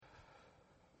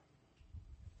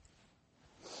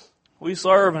We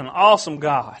serve an awesome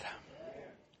God.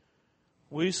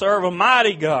 We serve a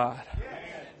mighty God.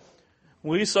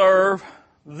 We serve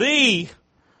the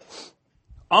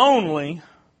only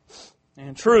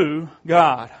and true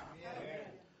God.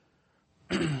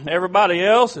 Everybody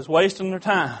else is wasting their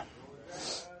time.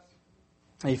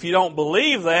 If you don't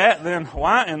believe that, then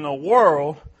why in the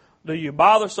world do you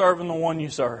bother serving the one you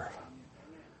serve?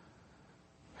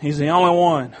 He's the only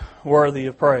one worthy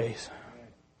of praise.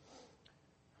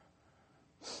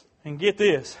 And get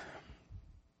this.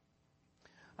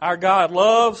 Our God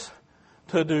loves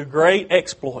to do great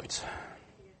exploits.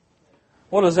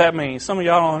 What does that mean? Some of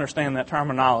y'all don't understand that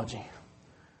terminology.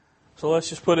 So let's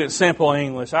just put it in simple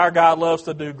English. Our God loves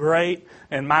to do great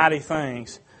and mighty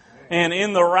things. And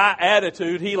in the right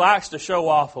attitude, He likes to show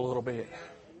off a little bit.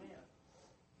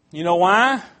 You know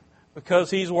why? Because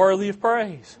He's worthy of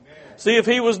praise. See, if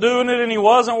He was doing it and He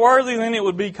wasn't worthy, then it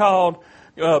would be called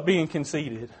being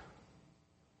conceited.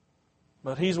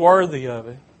 But He's worthy of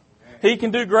it. He can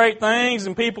do great things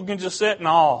and people can just sit in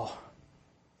awe.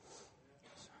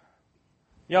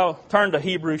 Y'all turn to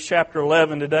Hebrews chapter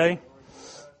 11 today.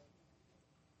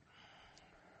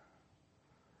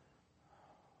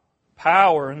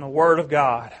 Power in the Word of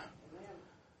God.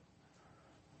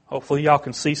 Hopefully y'all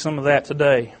can see some of that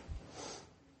today.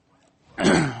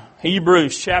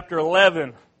 Hebrews chapter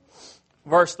 11,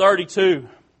 verse 32.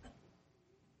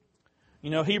 You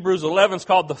know, Hebrews 11 is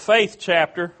called the faith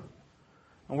chapter.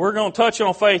 And we're going to touch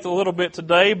on faith a little bit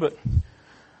today, but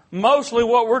mostly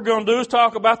what we're going to do is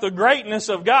talk about the greatness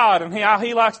of God and how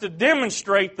He likes to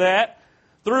demonstrate that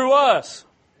through us.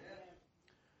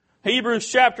 Hebrews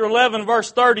chapter 11,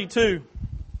 verse 32.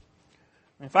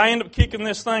 If I end up kicking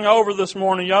this thing over this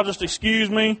morning, y'all just excuse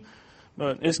me,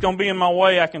 but it's going to be in my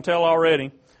way, I can tell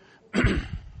already.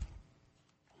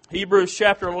 Hebrews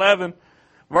chapter 11,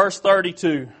 verse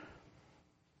 32.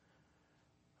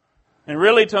 And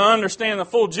really, to understand the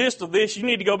full gist of this, you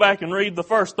need to go back and read the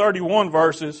first 31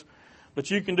 verses, but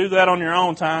you can do that on your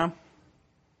own time.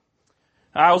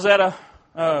 I was at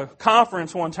a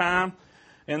conference one time,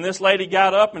 and this lady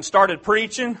got up and started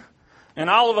preaching, and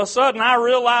all of a sudden I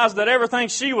realized that everything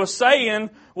she was saying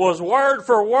was word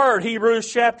for word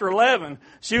Hebrews chapter 11.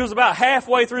 She was about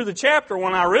halfway through the chapter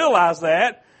when I realized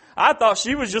that. I thought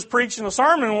she was just preaching a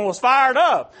sermon and was fired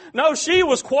up. No, she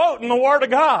was quoting the Word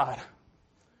of God.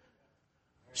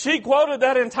 She quoted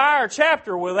that entire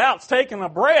chapter without taking a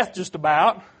breath just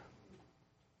about.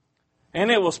 And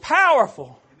it was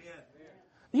powerful.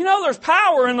 You know, there's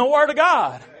power in the Word of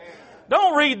God.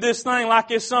 Don't read this thing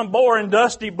like it's some boring,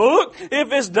 dusty book.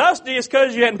 If it's dusty, it's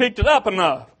because you hadn't picked it up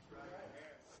enough.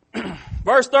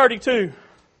 Verse 32.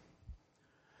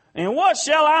 And what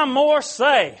shall I more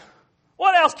say?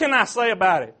 What else can I say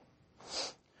about it?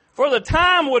 For the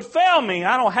time would fail me.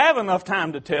 I don't have enough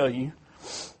time to tell you.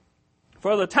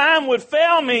 For the time would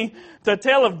fail me to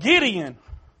tell of Gideon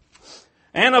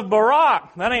and of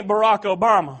Barak. That ain't Barack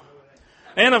Obama.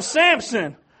 And of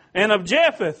Samson and of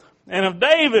Jephthah and of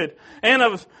David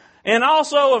and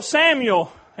also of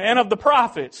Samuel and of the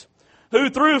prophets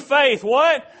who through faith,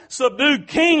 what? Subdued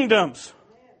kingdoms.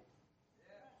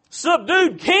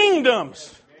 Subdued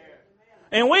kingdoms.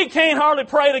 And we can't hardly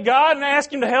pray to God and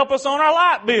ask Him to help us on our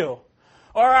light bill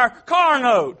or our car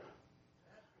note.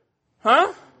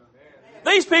 Huh?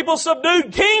 These people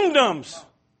subdued kingdoms.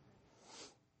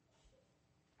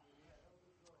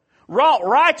 Wrought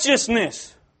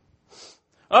righteousness.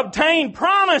 Obtained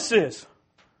promises.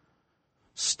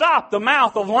 Stopped the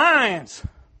mouth of lions.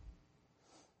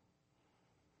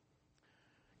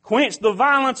 Quenched the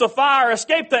violence of fire.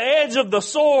 Escaped the edge of the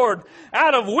sword.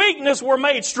 Out of weakness were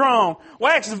made strong.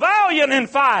 Waxed valiant in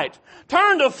fight.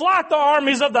 Turned to flight the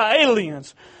armies of the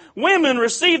aliens. Women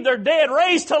received their dead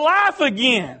raised to life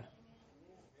again.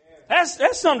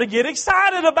 That's something to get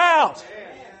excited about.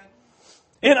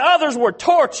 And others were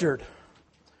tortured.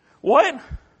 What?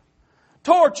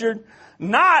 Tortured,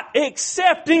 not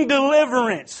accepting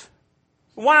deliverance.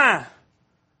 Why?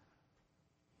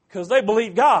 Because they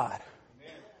believed God.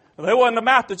 They wasn't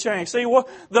about to change. See,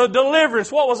 the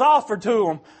deliverance, what was offered to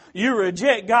them? You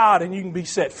reject God and you can be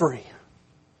set free.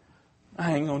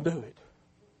 I ain't going to do it.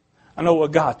 I know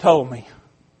what God told me.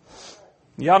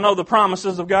 Y'all know the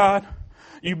promises of God?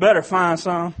 You better find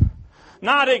some.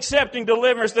 Not accepting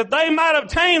deliverance that they might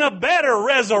obtain a better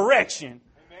resurrection.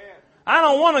 Amen. I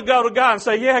don't want to go to God and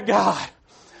say, yeah, God,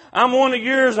 I'm one of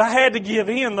yours. I had to give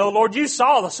in though. Lord, you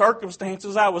saw the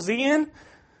circumstances I was in.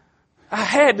 I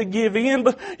had to give in,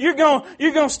 but you're going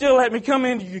to still let me come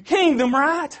into your kingdom,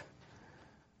 right?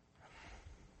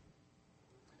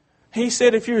 He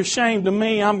said, if you're ashamed of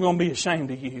me, I'm going to be ashamed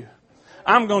of you.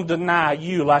 I'm going to deny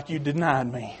you like you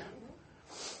denied me.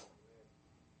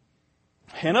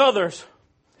 and others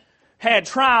had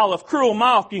trial of cruel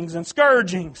mockings and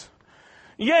scourgings,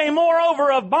 yea,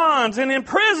 moreover of bonds and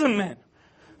imprisonment.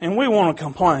 And we want to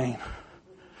complain.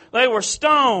 They were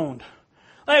stoned.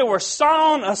 They were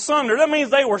sawn asunder. That means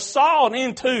they were sawed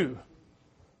in two.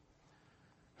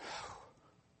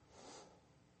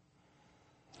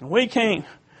 And we can't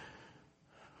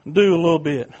do a little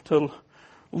bit to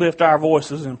lift our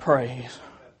voices in praise.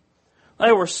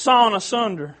 They were sawn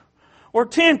asunder, were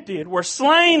tempted, were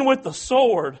slain with the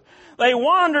sword. They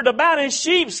wandered about in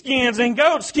sheepskins and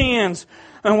goatskins,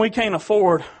 and we can't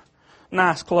afford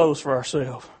nice clothes for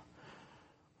ourselves.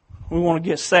 We want to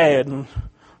get sad and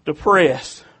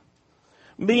depressed,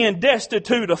 being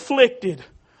destitute, afflicted,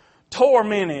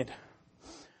 tormented,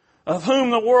 of whom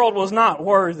the world was not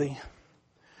worthy.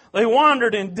 They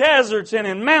wandered in deserts and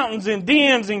in mountains and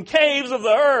dens and caves of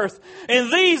the earth. And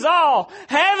these all,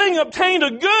 having obtained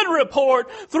a good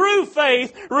report through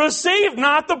faith, received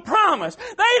not the promise.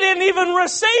 They didn't even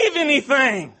receive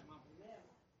anything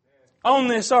on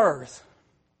this earth.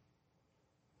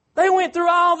 They went through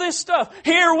all this stuff.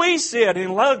 Here we sit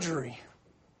in luxury.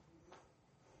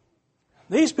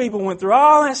 These people went through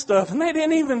all that stuff and they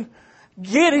didn't even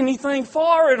get anything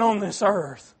for it on this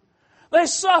earth. They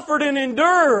suffered and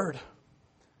endured.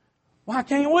 Why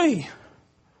can't we?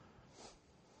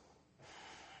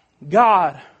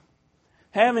 God,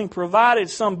 having provided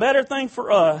some better thing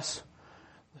for us,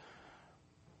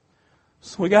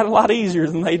 so we got a lot easier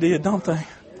than they did, don't they?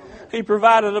 He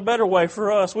provided a better way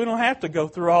for us. We don't have to go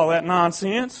through all that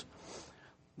nonsense.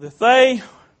 That they,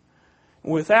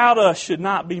 without us, should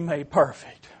not be made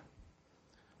perfect.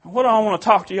 What I want to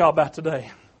talk to y'all about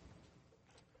today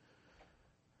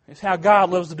is how God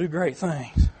loves to do great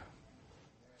things.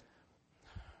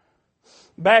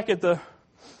 Back at the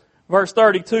verse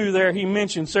 32 there, he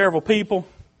mentioned several people.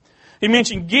 He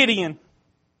mentioned Gideon.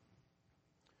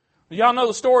 Do y'all know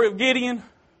the story of Gideon?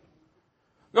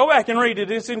 Go back and read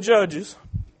it. It's in Judges.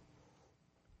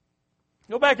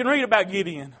 Go back and read about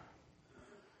Gideon.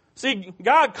 See,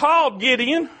 God called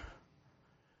Gideon.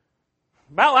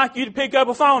 About like you to pick up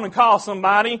a phone and call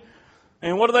somebody.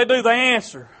 And what do? They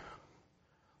answer.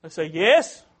 They say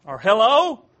yes or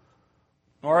hello.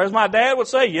 Or as my dad would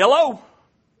say, yellow.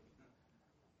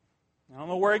 I don't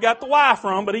know where he got the Y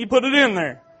from, but he put it in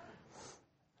there.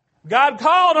 God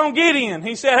called on Gideon.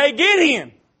 He said, hey,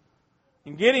 Gideon.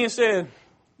 And Gideon said,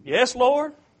 yes,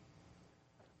 Lord.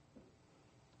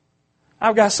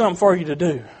 I've got something for you to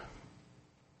do.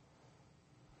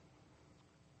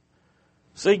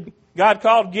 See, God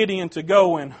called Gideon to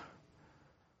go and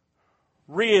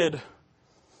rid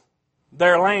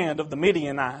their land of the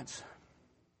Midianites.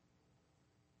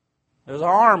 There's an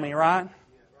army, right?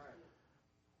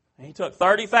 And he took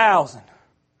 30,000.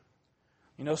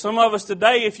 You know, some of us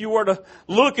today, if you were to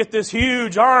look at this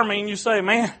huge army and you say,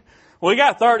 man, we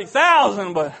got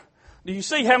 30,000, but do you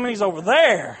see how many's over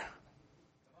there?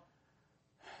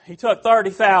 He took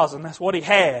 30,000. That's what he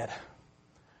had.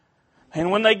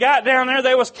 And when they got down there,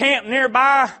 they was camped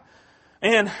nearby.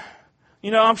 And,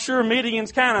 you know, I'm sure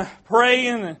Midian's kind of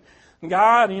praying and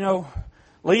God, you know,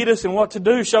 lead us in what to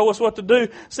do, show us what to do.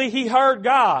 See, he heard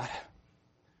God.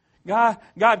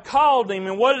 God called him,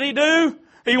 and what did he do?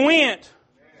 He went.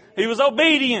 He was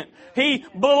obedient. He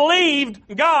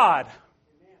believed God.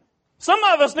 Some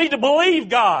of us need to believe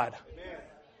God.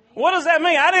 What does that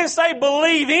mean? I didn't say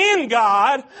believe in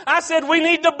God. I said we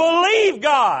need to believe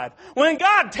God. When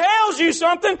God tells you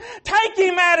something, take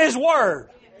Him at His word.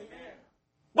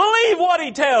 Believe what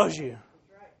He tells you.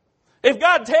 If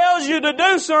God tells you to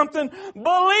do something,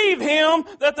 believe Him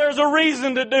that there's a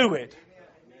reason to do it.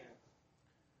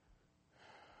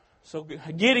 So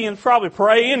Gideon's probably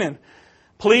praying and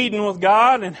pleading with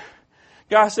God, and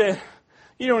God said,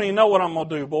 you don't even know what I'm going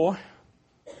to do, boy.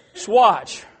 Just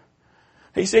watch.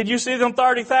 He said, you see them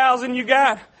 30,000 you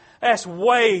got? That's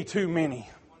way too many.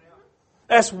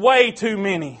 That's way too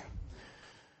many.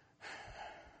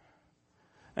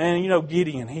 And you know,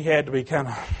 Gideon, he had to be kind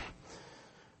of,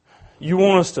 you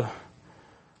want us to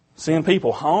send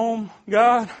people home,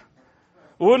 God?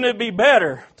 Wouldn't it be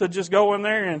better to just go in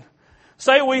there and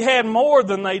say we had more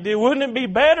than they did? Wouldn't it be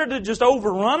better to just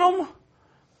overrun them?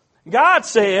 God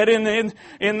said in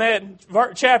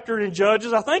that chapter in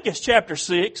Judges, I think it's chapter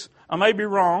 6, I may be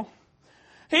wrong.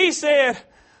 He said,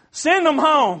 send them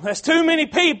home. That's too many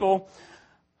people.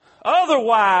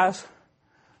 Otherwise,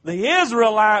 the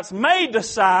Israelites may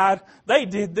decide they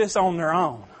did this on their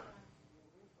own.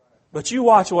 But you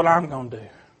watch what I'm going to do.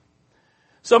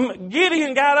 So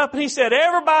Gideon got up and he said,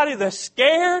 everybody that's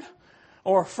scared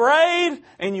or afraid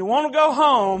and you want to go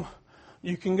home,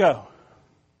 you can go.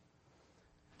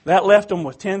 That left them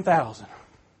with 10,000.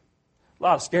 A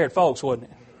lot of scared folks,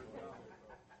 wasn't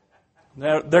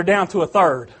it? They're down to a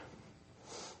third.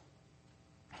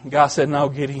 And God said, no,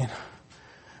 Gideon,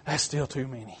 that's still too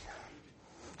many.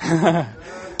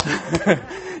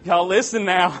 Y'all listen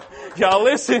now. Y'all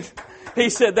listen.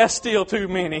 He said, that's still too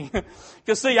many.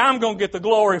 Because see, I'm going to get the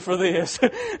glory for this.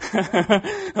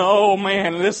 Oh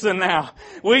man, listen now.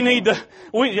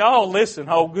 Y'all listen.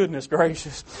 Oh goodness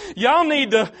gracious. Y'all need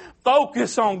to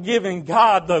focus on giving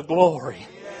God the glory.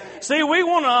 See, we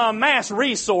want to amass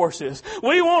resources.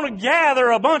 We want to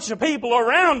gather a bunch of people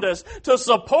around us to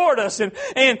support us and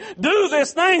do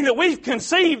this thing that we've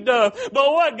conceived of.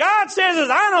 But what God says is,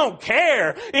 I don't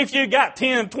care if you got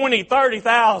 10, 20,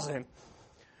 30,000.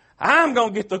 I'm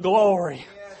going to get the glory.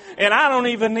 And I don't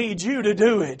even need you to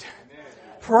do it.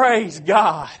 Praise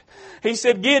God. He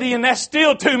said, Gideon, that's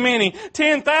still too many.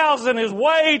 10,000 is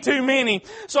way too many.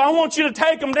 So I want you to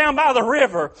take them down by the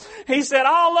river. He said,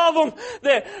 all of them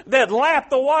that lap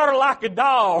the water like a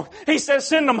dog. He said,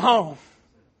 send them home.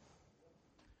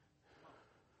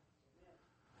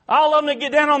 All of them that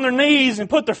get down on their knees and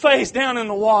put their face down in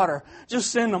the water. Just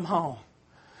send them home.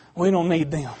 We don't need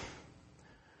them.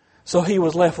 So he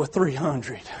was left with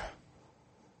 300.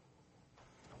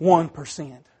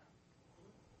 1%.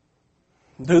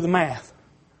 Do the math.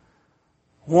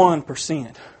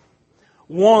 1%.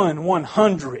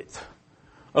 1/100th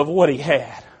of what he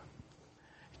had.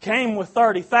 He came with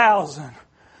 30,000.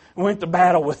 Went to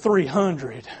battle with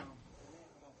 300.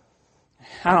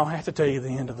 I don't have to tell you the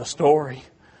end of the story.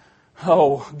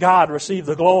 Oh, God received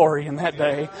the glory in that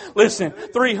day. Listen,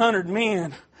 300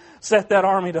 men set that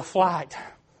army to flight.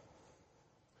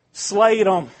 Slayed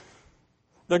them.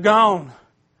 They're gone.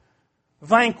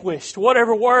 Vanquished,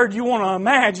 whatever word you want to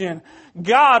imagine,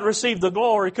 God received the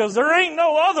glory because there ain't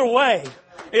no other way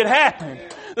it happened.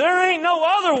 There ain't no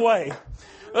other way.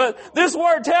 This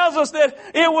word tells us that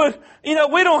it would,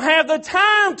 we don't have the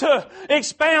time to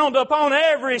expound upon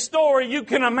every story you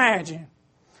can imagine.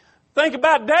 Think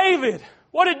about David.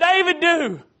 What did David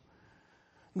do?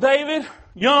 David,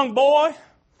 young boy,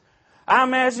 I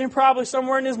imagine probably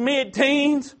somewhere in his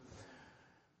mid-teens.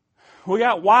 We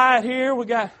got Wyatt here. We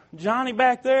got Johnny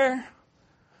back there.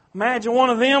 Imagine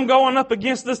one of them going up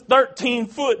against this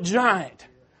 13-foot giant.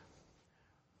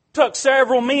 Took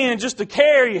several men just to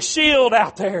carry a shield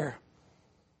out there.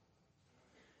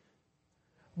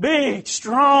 Big,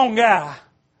 strong guy.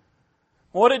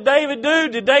 What did David do?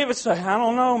 Did David say, I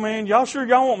don't know, man. Y'all sure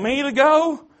y'all want me to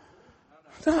go?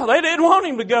 No, they didn't want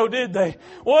him to go, did they?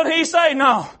 What did he say?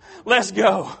 No, let's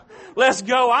go. Let's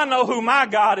go. I know who my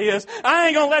God is. I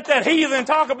ain't going to let that heathen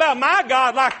talk about my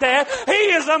God like that. He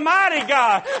is a mighty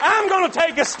God. I'm going to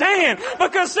take a stand.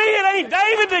 Because see, it ain't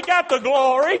David that got the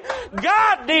glory.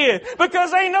 God did.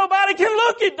 Because ain't nobody can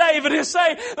look at David and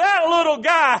say, that little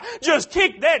guy just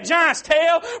kicked that giant's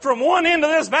tail from one end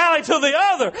of this valley to the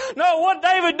other. No, what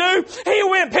David do? He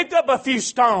went and picked up a few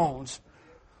stones.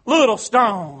 Little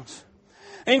stones.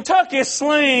 And took his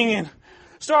sling and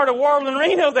started whirling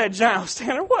around. That giant was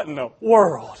standing there. What in the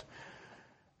world?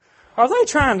 Are they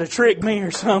trying to trick me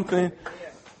or something?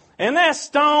 And that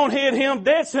stone hit him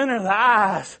dead center of the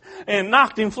eyes and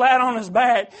knocked him flat on his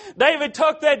back. David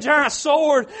took that giant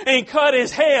sword and cut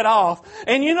his head off.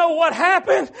 And you know what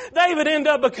happened? David ended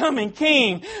up becoming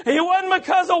king. It wasn't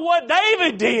because of what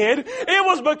David did. It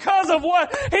was because of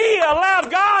what he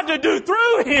allowed God to do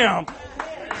through him.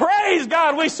 Praise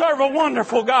God, we serve a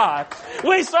wonderful God.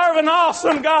 We serve an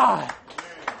awesome God.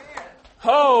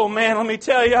 Oh man, let me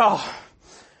tell y'all,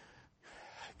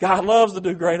 God loves to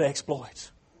do great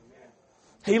exploits.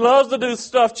 He loves to do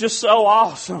stuff just so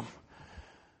awesome.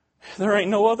 There ain't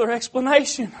no other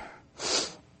explanation.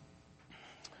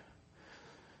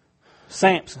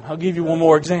 Samson, I'll give you one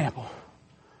more example.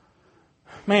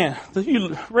 Man,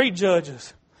 you read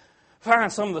Judges,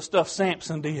 find some of the stuff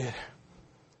Samson did.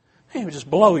 It would just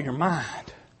blow your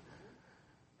mind.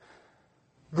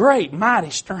 Great, mighty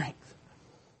strength.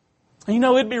 And you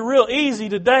know, it'd be real easy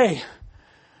today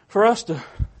for us to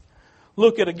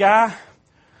look at a guy,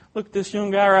 look at this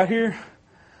young guy right here.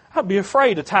 I'd be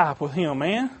afraid to type with him,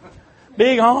 man.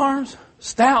 Big arms,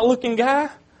 stout looking guy.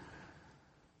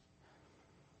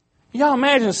 Y'all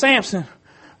imagine Samson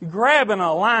grabbing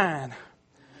a lion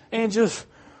and just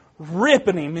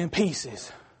ripping him in pieces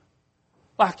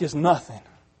like it's nothing.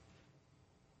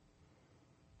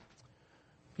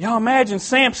 Y'all imagine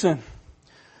Samson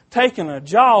taking a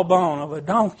jawbone of a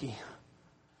donkey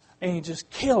and just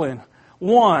killing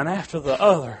one after the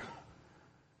other.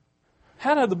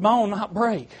 How did the bone not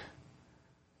break?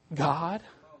 God.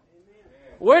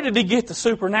 Where did he get the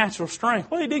supernatural strength?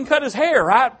 Well, he didn't cut his hair,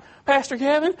 right, Pastor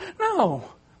Kevin? No.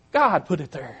 God put it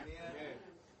there.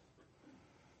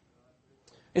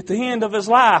 At the end of his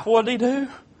life, what did he do?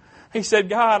 He said,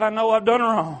 God, I know I've done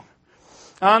wrong.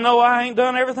 I know I ain't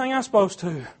done everything I'm supposed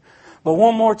to. But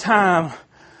one more time,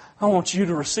 I want you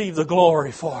to receive the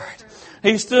glory for it.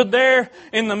 He stood there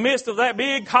in the midst of that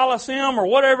big Colosseum or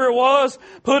whatever it was,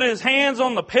 put his hands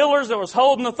on the pillars that was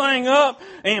holding the thing up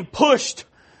and pushed,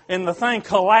 and the thing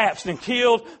collapsed and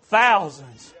killed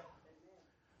thousands.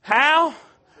 How?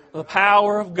 The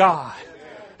power of God.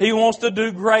 He wants to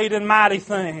do great and mighty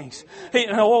things.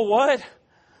 What?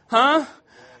 Huh?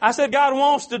 I said God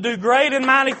wants to do great and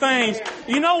mighty things.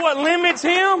 You know what limits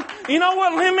Him? You know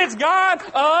what limits God?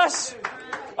 Us.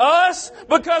 Us,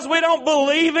 because we don't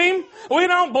believe Him. We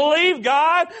don't believe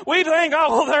God. We think,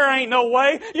 oh, there ain't no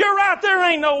way. You're right,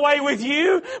 there ain't no way with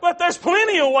you. But there's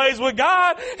plenty of ways with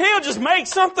God. He'll just make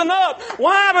something up.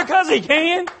 Why? Because He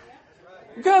can.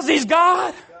 Because He's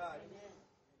God.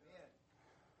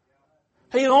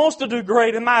 He wants to do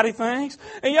great and mighty things.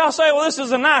 And y'all say, well, this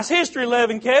is a nice history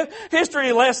lesson,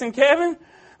 Kevin.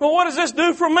 Well, what does this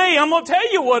do for me? I'm going to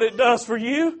tell you what it does for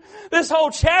you. This whole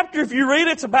chapter, if you read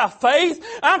it, it's about faith.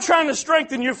 I'm trying to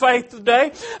strengthen your faith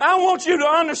today. I want you to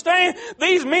understand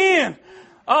these men.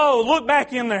 Oh, look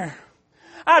back in there.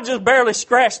 I just barely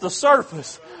scratched the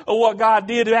surface of what God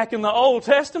did back in the Old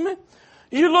Testament.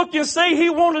 You look and see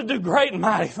He wanted to do great and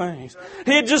mighty things.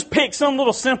 He'd just pick some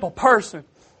little simple person.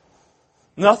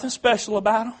 Nothing special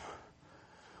about him.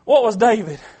 What was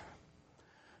David?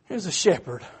 He was a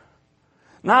shepherd.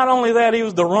 Not only that, he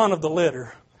was the run of the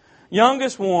litter.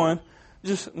 Youngest one,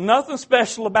 just nothing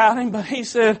special about him, but he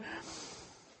said,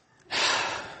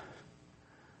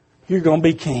 you're going to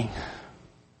be king.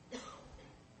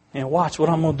 And watch what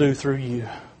I'm going to do through you.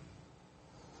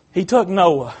 He took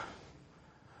Noah.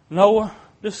 Noah,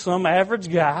 just some average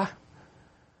guy.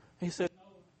 He said,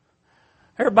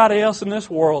 everybody else in this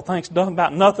world thinks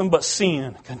about nothing but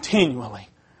sin continually.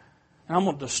 And I'm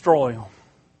going to destroy them.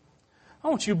 I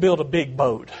want you to build a big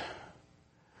boat.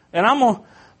 And I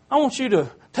want you to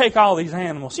take all these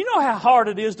animals. You know how hard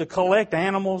it is to collect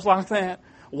animals like that?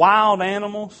 Wild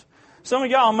animals. Some of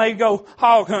y'all may go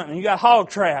hog hunting. You got hog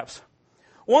traps.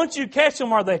 Once you catch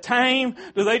them, are they tame?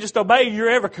 Do they just obey your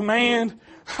every command?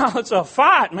 It's a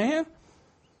fight, man.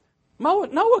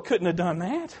 Noah couldn't have done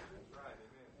that.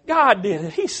 God did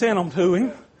it. He sent them to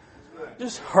him.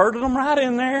 Just herded them right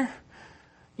in there.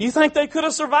 You think they could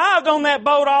have survived on that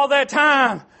boat all that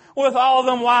time with all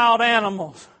them wild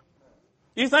animals?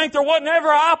 You think there wasn't ever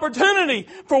an opportunity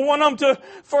for one of them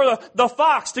for the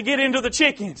fox to get into the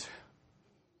chickens?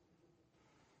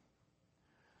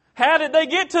 How did they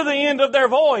get to the end of their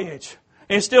voyage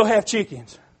and still have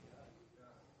chickens?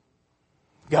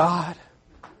 God.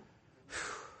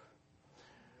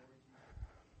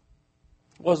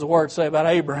 What does the Word say about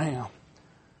Abraham?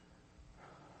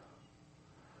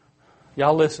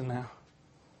 Y'all listen now.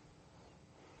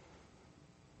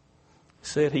 It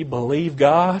said he believed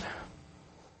God,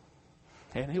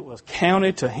 and it was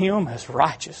counted to him as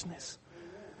righteousness.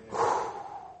 Whew.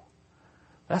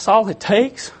 That's all it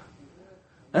takes.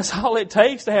 That's all it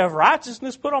takes to have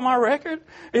righteousness put on my record,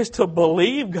 is to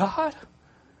believe God.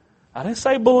 I didn't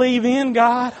say believe in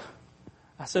God.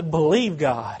 I said believe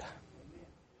God.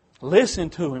 Listen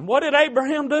to Him. What did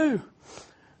Abraham do?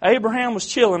 Abraham was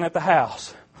chilling at the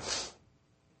house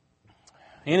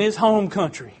in his home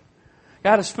country.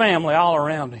 Got his family all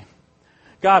around him.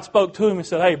 God spoke to him and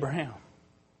said, Abraham.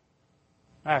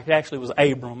 Actually, it was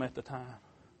Abram at the time.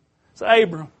 He said,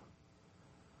 Abram,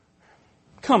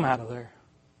 come out of there.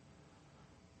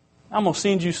 I'm going to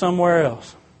send you somewhere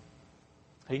else.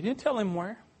 He didn't tell him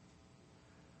where.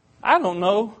 I don't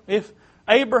know if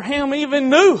Abraham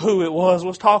even knew who it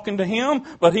was talking to him,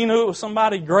 but he knew it was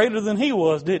somebody greater than he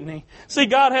was, didn't he? See,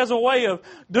 God has a way of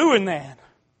doing that.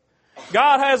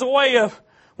 God has a way of,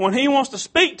 when He wants to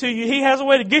speak to you, He has a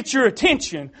way to get your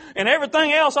attention. And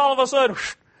everything else, all of a sudden,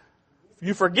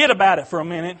 you forget about it for a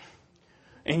minute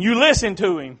and you listen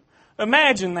to Him.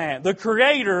 Imagine that. The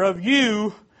Creator of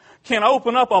you can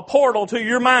open up a portal to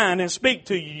your mind and speak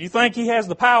to you. You think He has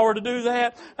the power to do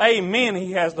that? Amen,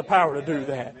 He has the power to do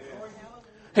that.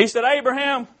 He said,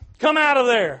 Abraham, come out of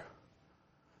there.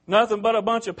 Nothing but a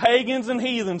bunch of pagans and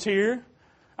heathens here.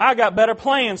 I got better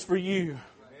plans for you.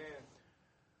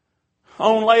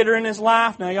 On later in his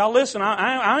life. Now, y'all listen,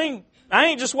 I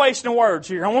ain't just wasting words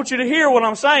here. I want you to hear what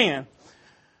I'm saying.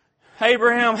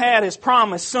 Abraham had his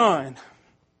promised son.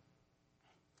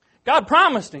 God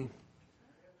promised him.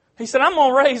 He said, I'm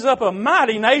going to raise up a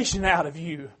mighty nation out of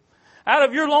you, out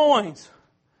of your loins.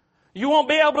 You won't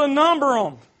be able to number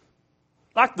them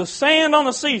like the sand on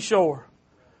the seashore.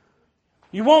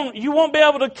 You won't be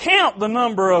able to count the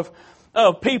number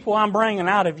of people I'm bringing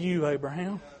out of you,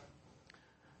 Abraham.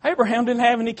 Abraham didn't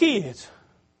have any kids.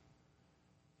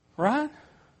 Right?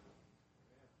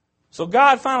 So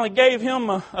God finally gave him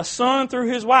a son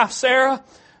through his wife Sarah,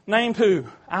 named who?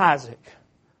 Isaac.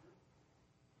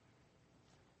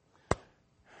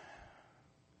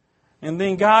 And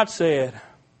then God said,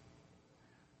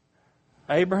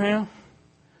 Abraham,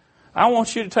 I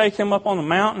want you to take him up on the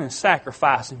mountain and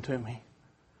sacrifice him to me.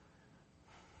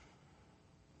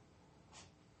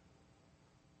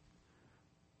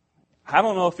 I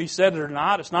don't know if he said it or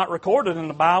not. It's not recorded in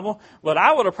the Bible. But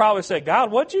I would have probably said, God,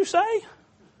 what'd you say?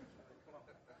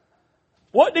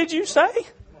 What did you say?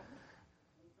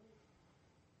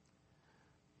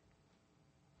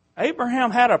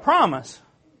 Abraham had a promise.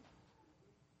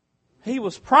 He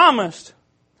was promised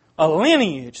a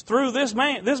lineage through this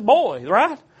man, this boy,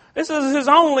 right? This is his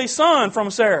only son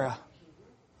from Sarah.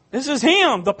 This is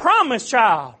him, the promised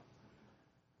child.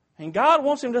 And God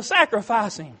wants him to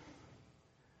sacrifice him.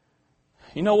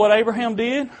 You know what Abraham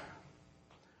did?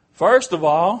 First of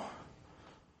all,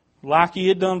 like he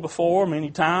had done before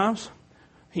many times,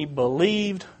 he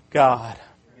believed God.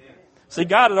 See,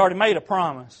 God had already made a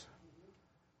promise.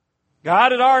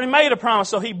 God had already made a promise,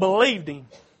 so he believed him.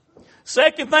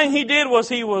 Second thing he did was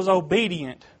he was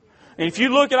obedient. And if you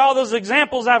look at all those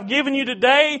examples I've given you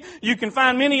today, you can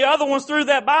find many other ones through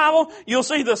that Bible, you'll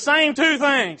see the same two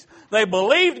things. They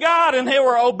believed God and they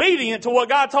were obedient to what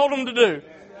God told them to do.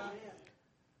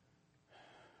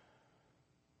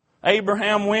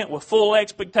 Abraham went with full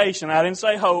expectation. I didn't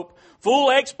say hope.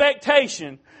 Full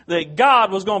expectation that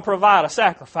God was going to provide a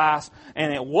sacrifice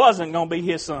and it wasn't going to be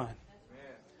his son.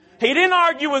 He didn't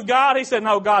argue with God. He said,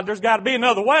 no, God, there's got to be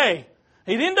another way.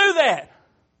 He didn't do that.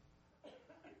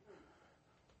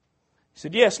 He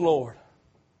said, yes, Lord.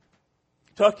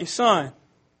 Took his son,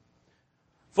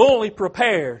 fully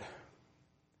prepared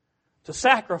to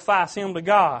sacrifice him to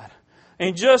God.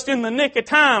 And just in the nick of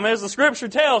time, as the Scripture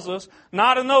tells us,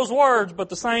 not in those words, but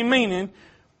the same meaning,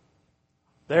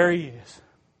 there he is.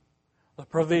 The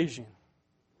provision.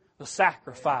 The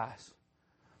sacrifice.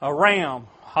 A ram,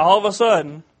 all of a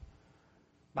sudden,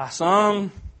 by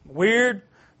some weird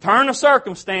turn of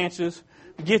circumstances,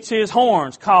 gets his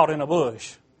horns caught in a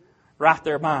bush. Right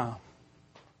there by him.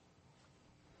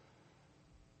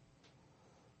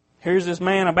 Here's this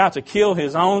man about to kill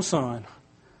his own son.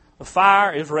 The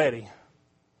fire is ready.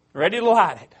 Ready to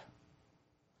light it.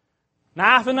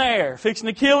 Knife in the air, fixing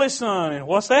to kill his son. And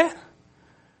what's that?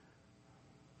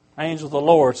 Angel of the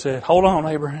Lord said, hold on,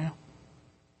 Abraham.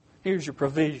 Here's your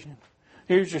provision.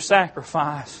 Here's your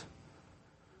sacrifice.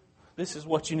 This is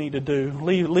what you need to do.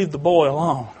 Leave the boy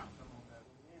alone.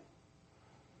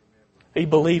 He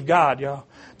believed God, y'all,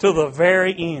 to the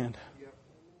very end.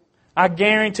 I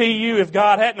guarantee you, if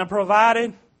God hadn't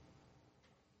provided,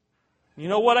 you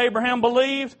know what Abraham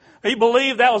believed? He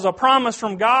believed that was a promise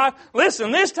from God.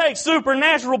 Listen, this takes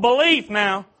supernatural belief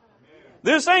now.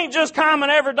 This ain't just common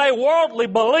everyday worldly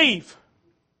belief.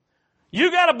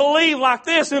 You got to believe like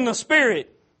this in the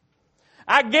Spirit.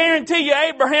 I guarantee you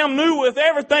Abraham knew with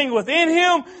everything within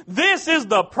him, this is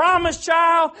the promised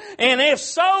child, and if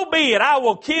so be it, I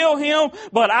will kill him,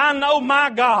 but I know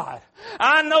my God.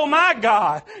 I know my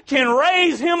God can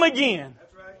raise him again.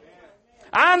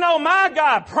 I know my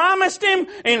God promised him,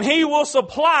 and He will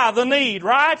supply the need,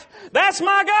 right? That's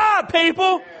my God,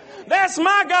 people. That's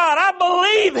my God. I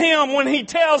believe Him when He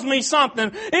tells me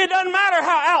something. It doesn't matter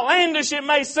how outlandish it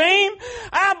may seem.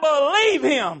 I believe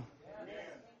Him.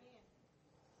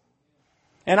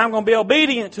 And I'm going to be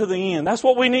obedient to the end. That's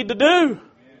what we need to do.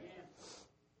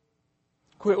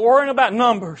 Quit worrying about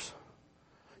numbers.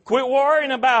 Quit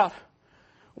worrying about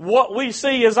what we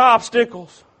see as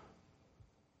obstacles.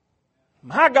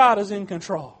 My God is in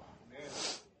control.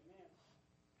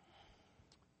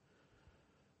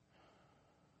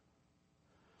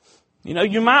 You know,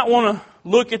 you might want to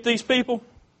look at these people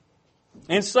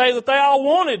and say that they all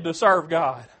wanted to serve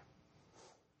God.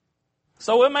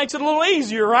 So it makes it a little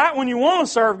easier, right, when you want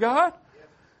to serve God.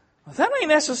 But that ain't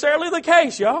necessarily the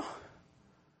case, y'all.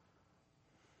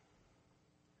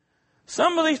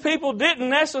 Some of these people didn't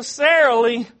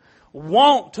necessarily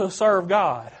want to serve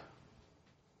God.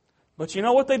 But you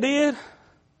know what they did?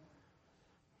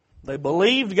 They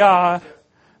believed God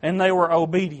and they were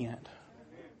obedient.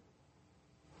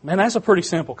 Man, that's a pretty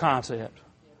simple concept.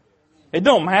 It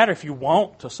don't matter if you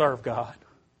want to serve God.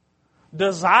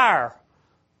 Desire,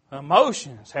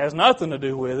 emotions, has nothing to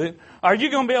do with it. Are you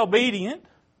going to be obedient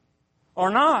or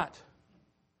not?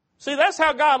 See, that's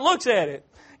how God looks at it.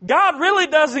 God really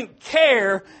doesn't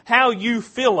care how you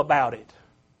feel about it.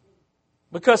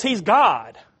 Because He's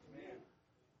God.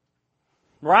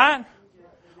 Right?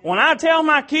 When I tell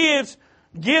my kids,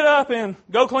 get up and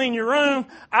go clean your room,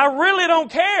 I really don't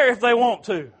care if they want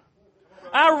to.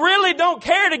 I really don't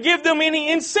care to give them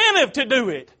any incentive to do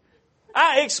it.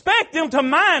 I expect them to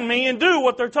mind me and do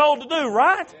what they're told to do,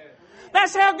 right?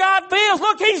 That's how God feels.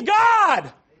 Look, He's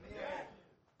God.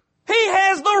 He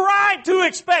has the right to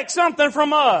expect something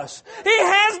from us. He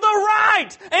has the right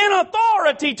and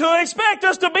authority to expect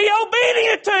us to be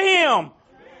obedient to Him.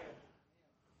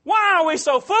 Why are we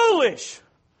so foolish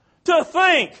to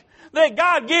think that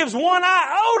God gives one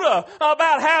iota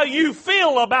about how you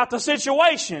feel about the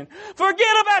situation?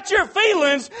 Forget about your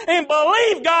feelings and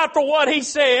believe God for what He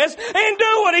says and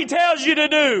do what He tells you to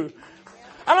do.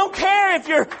 I don't care if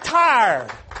you're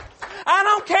tired. I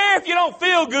don't care if you don't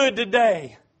feel good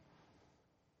today.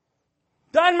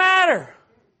 Doesn't matter.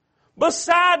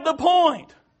 Beside the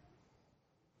point.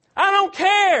 I don't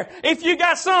care if you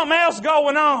got something else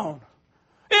going on.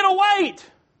 It'll wait.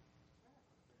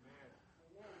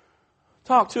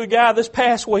 Talked to a guy this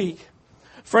past week.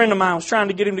 A friend of mine was trying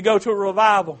to get him to go to a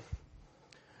revival.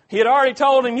 He had already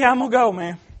told him, yeah, I'm going to go,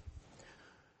 man.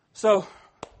 So,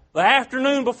 the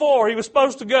afternoon before he was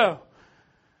supposed to go,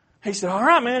 he said, all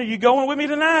right, man, are you going with me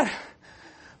tonight?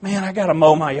 Man, I got to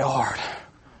mow my yard.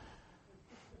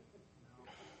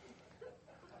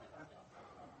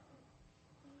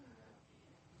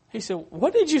 He said,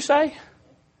 what did you say?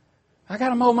 I got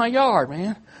to mow my yard,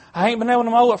 man. I ain't been able to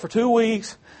mow it for 2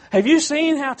 weeks. Have you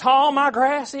seen how tall my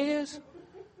grass is?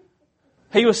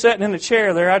 He was sitting in the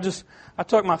chair there. I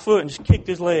took my foot and just kicked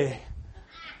his leg.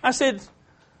 I said,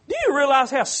 do you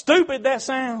realize how stupid that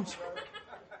sounds?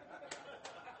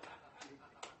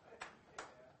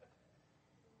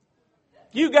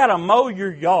 You got to mow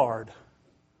your yard.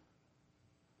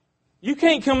 You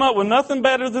can't come up with nothing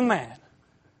better than that.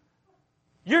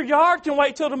 Your yard can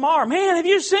wait till tomorrow. Man, have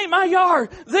you seen my yard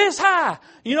this high?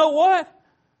 You know what?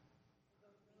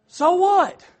 So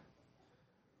what?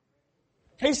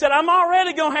 He said, I'm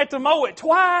already going to have to mow it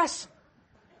twice.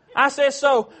 I said,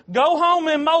 so go home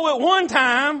and mow it one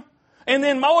time and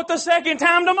then mow it the second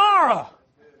time tomorrow.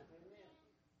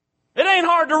 It ain't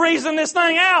hard to reason this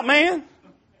thing out, man.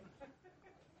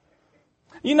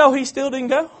 You know he still didn't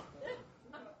go?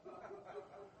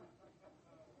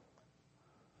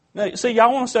 Now, see,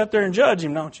 y'all want to sit there and judge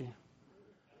him, don't you?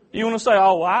 You want to say,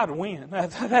 oh, well, I'd win.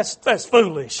 That's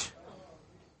foolish.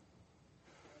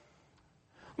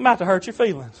 I'm about to hurt your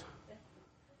feelings.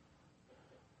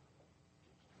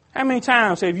 How many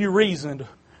times have you reasoned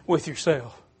with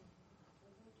yourself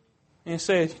and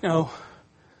said, you know,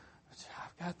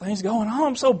 I've got things going on.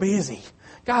 I'm so busy.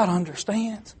 God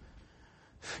understands.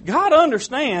 God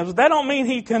understands, but that don't mean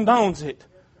He condones it.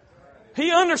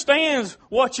 He understands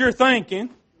what you're thinking.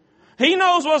 He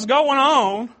knows what's going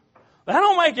on. That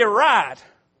don't make it right.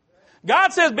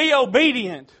 God says be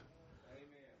obedient.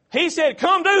 He said,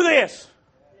 come do this.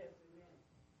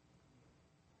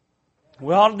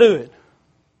 We ought to do it.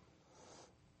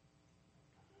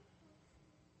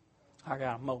 I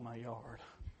got to mow my yard.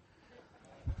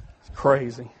 It's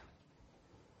crazy.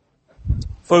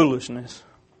 Foolishness.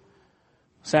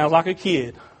 Sounds like a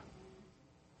kid.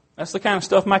 That's the kind of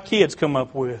stuff my kids come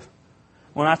up with.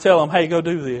 When I tell them, hey, go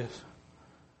do this.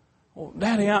 Well,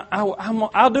 Daddy,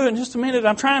 I'll do it in just a minute.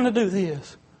 I'm trying to do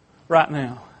this right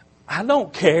now. I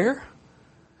don't care.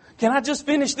 Can I just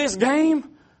finish this game?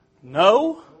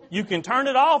 No. You can turn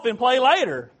it off and play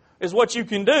later is what you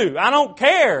can do. I don't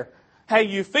care how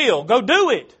you feel. Go do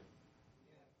it.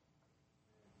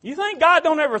 You think God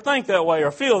don't ever think that way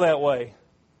or feel that way?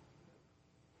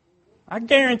 I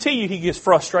guarantee you He gets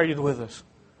frustrated with us.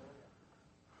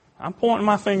 I'm pointing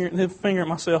my finger at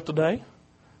myself today.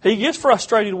 He gets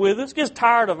frustrated with us, gets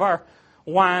tired of our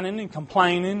whining and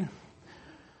complaining.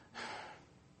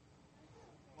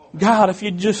 God, if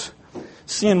you'd just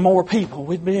send more people,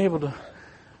 we'd be able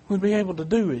to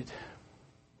do it.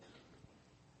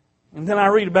 And then I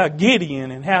read about Gideon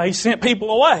and how he sent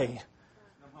people away.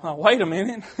 Oh, wait a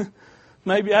minute.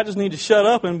 Maybe I just need to shut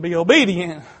up and be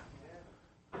obedient.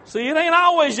 See, it ain't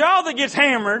always y'all that gets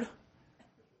hammered.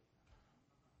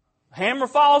 Hammer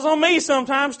falls on me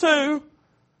sometimes too.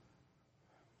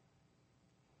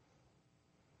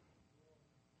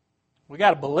 We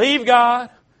got to believe God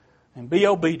and be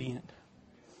obedient.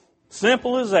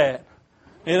 Simple as that.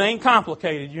 It ain't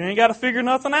complicated. You ain't got to figure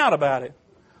nothing out about it.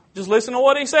 Just listen to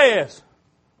what He says.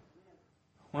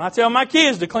 When I tell my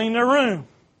kids to clean their room,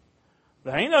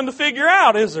 there ain't nothing to figure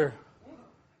out, is there?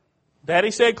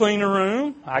 Daddy said clean the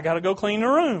room. I got to go clean the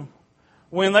room.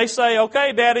 When they say,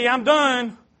 okay, Daddy, I'm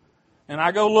done, and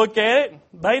I go look at it,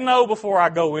 they know before I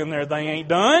go in there they ain't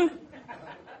done.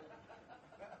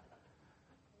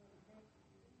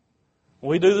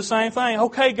 We do the same thing.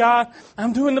 Okay, God,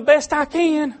 I'm doing the best I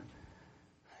can.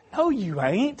 No, you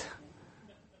ain't.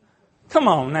 Come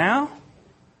on now.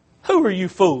 Who are you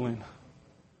fooling?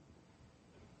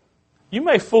 You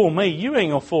may fool me. You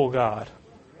ain't going to fool God.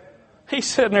 He's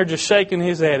sitting there just shaking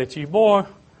his head at you. Boy,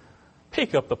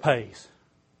 pick up the pace.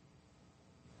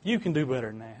 You can do better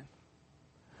than that.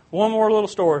 One more little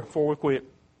story before we quit.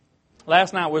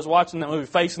 Last night we was watching that movie,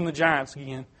 Facing the Giants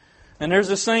again. And there's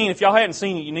a scene, if y'all hadn't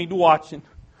seen it, you need to watch it.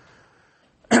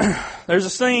 There's a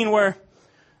scene where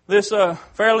this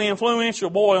fairly influential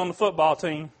boy on the football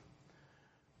team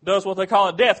does what they call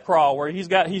a death crawl, where he's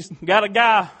got a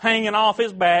guy hanging off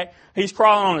his back. He's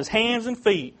crawling on his hands and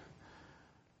feet.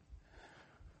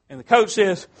 And the coach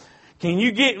says, Can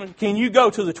you go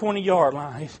to the 20-yard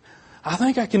line? I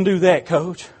think I can do that,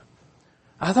 Coach.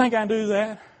 I think I can do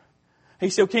that. He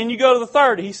said, can you go to the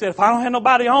 30? He said, if I don't have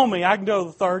nobody on me, I can go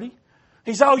to the 30.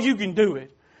 He said, oh, you can do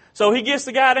it. So he gets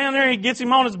the guy down there, he gets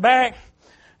him on his back,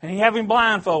 and he have him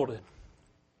blindfolded.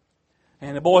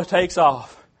 And the boy takes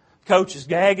off. Coach is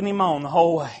gagging him on the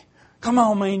whole way. Come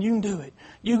on, man, you can do it.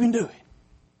 You can do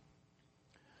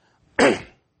it.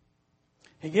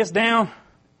 He gets down.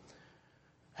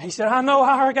 He said, I know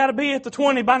I got to be at the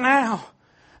 20 by now.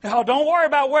 Oh, don't worry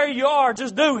about where you are.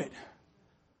 Just do it.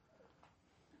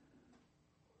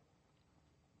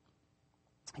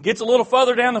 Gets a little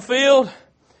further down the field.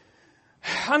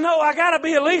 I know I got to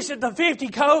be at least at the 50,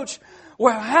 Coach.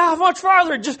 Well, how much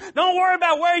farther? Just don't worry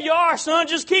about where you are, son.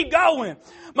 Just keep going.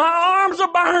 My arms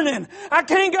are burning. I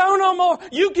can't go no more.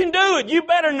 You can do it. You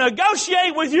better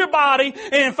negotiate with your body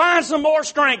and find some more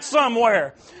strength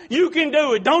somewhere. You can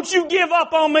do it. Don't you give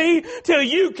up on me till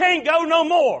you can't go no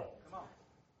more.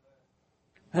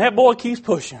 And that boy keeps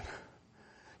pushing.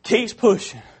 Keeps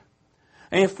pushing.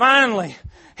 And finally,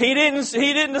 he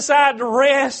didn't decide to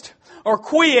rest or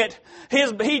quit.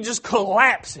 He just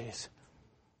collapses.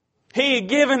 He had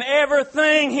given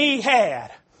everything he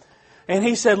had. And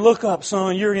he said, look up,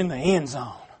 son, you're in the end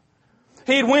zone.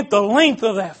 He had went the length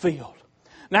of that field.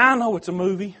 Now, I know it's a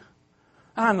movie.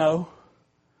 I know.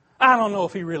 I don't know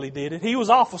if he really did it. He was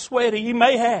awful sweaty. He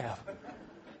may have.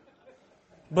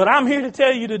 But I'm here to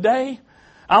tell you today,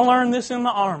 I learned this in the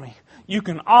Army. You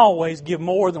can always give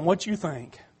more than what you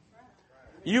think.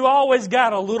 You always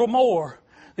got a little more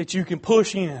that you can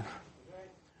push in.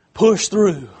 Push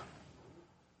through.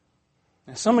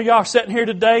 And some of y'all are sitting here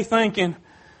today thinking,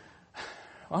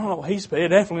 I don't know what he's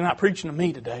definitely not preaching to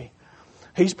me today.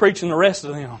 He's preaching to the rest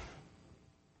of them.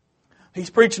 He's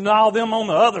preaching to all of them on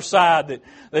the other side that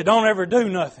they don't ever do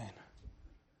nothing.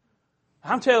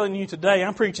 I'm telling you today,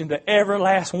 I'm preaching to every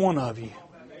last one of you.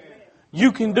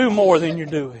 You can do more than you're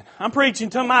doing. I'm preaching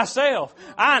to myself.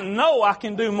 I know I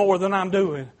can do more than I'm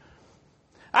doing.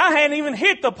 I hadn't even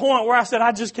hit the point where I said,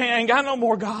 I just ain't got no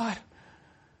more, God.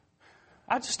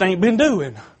 I just ain't been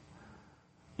doing.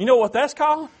 You know what that's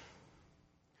called?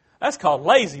 That's called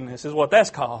laziness, is what that's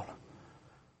called.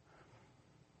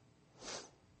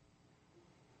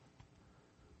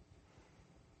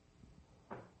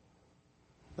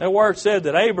 That word said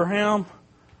that Abraham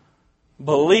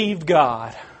believed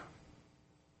God.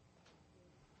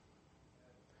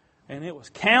 And it was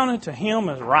counted to him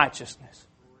as righteousness.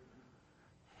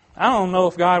 I don't know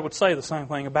if God would say the same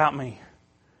thing about me.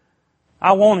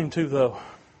 I want Him to, though.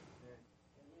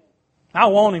 I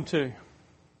want Him to.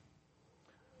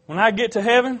 When I get to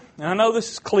heaven, and I know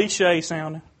this is cliche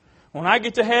sounding, when I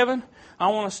get to heaven, I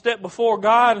want to step before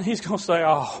God and He's going to say,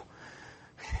 oh,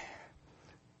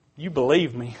 you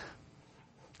believed me.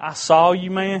 I saw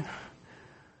you, man.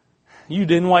 You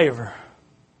didn't waver.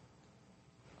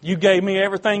 You gave me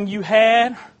everything you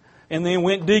had and then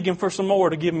went digging for some more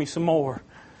to give me some more.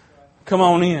 Come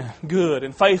on in. Good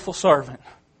and faithful servant.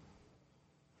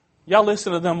 Y'all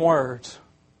listen to them words.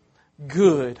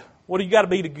 Good. What do you got to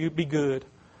be good?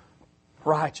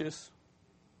 Righteous.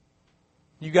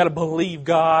 You got to believe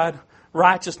God.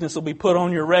 Righteousness will be put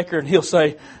on your record and He'll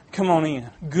say, come on in.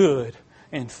 Good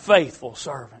and faithful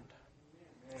servant.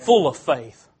 Full of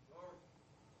faith.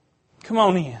 Come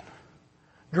on in.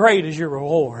 Great is your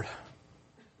reward.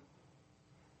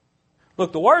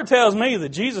 Look, the Word tells me that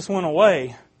Jesus went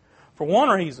away for one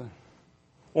reason.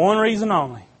 One reason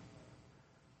only.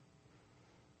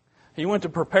 He went to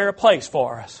prepare a place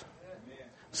for us.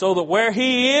 So that where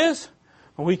He is,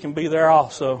 we can be there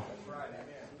also.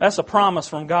 That's a promise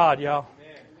from God, y'all.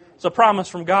 It's a promise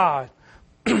from God.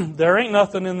 There ain't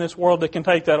nothing in this world that can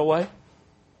take that away.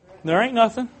 There ain't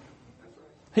nothing.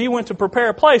 He went to prepare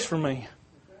a place for me.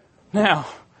 Now,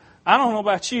 I don't know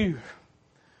about you,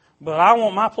 but I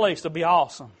want my place to be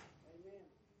awesome.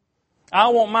 I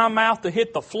want my mouth to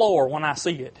hit the floor when I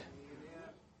see it.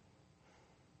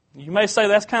 You may say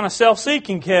that's kind of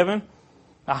self-seeking, Kevin.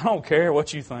 I don't care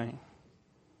what you think.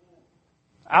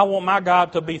 I want my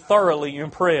God to be thoroughly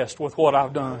impressed with what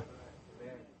I've done.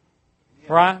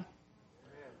 Right?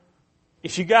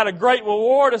 If you got a great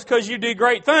reward, it's because you did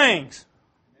great things.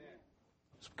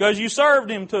 It's because you served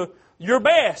Him to your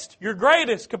best, your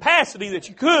greatest capacity that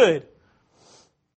you could.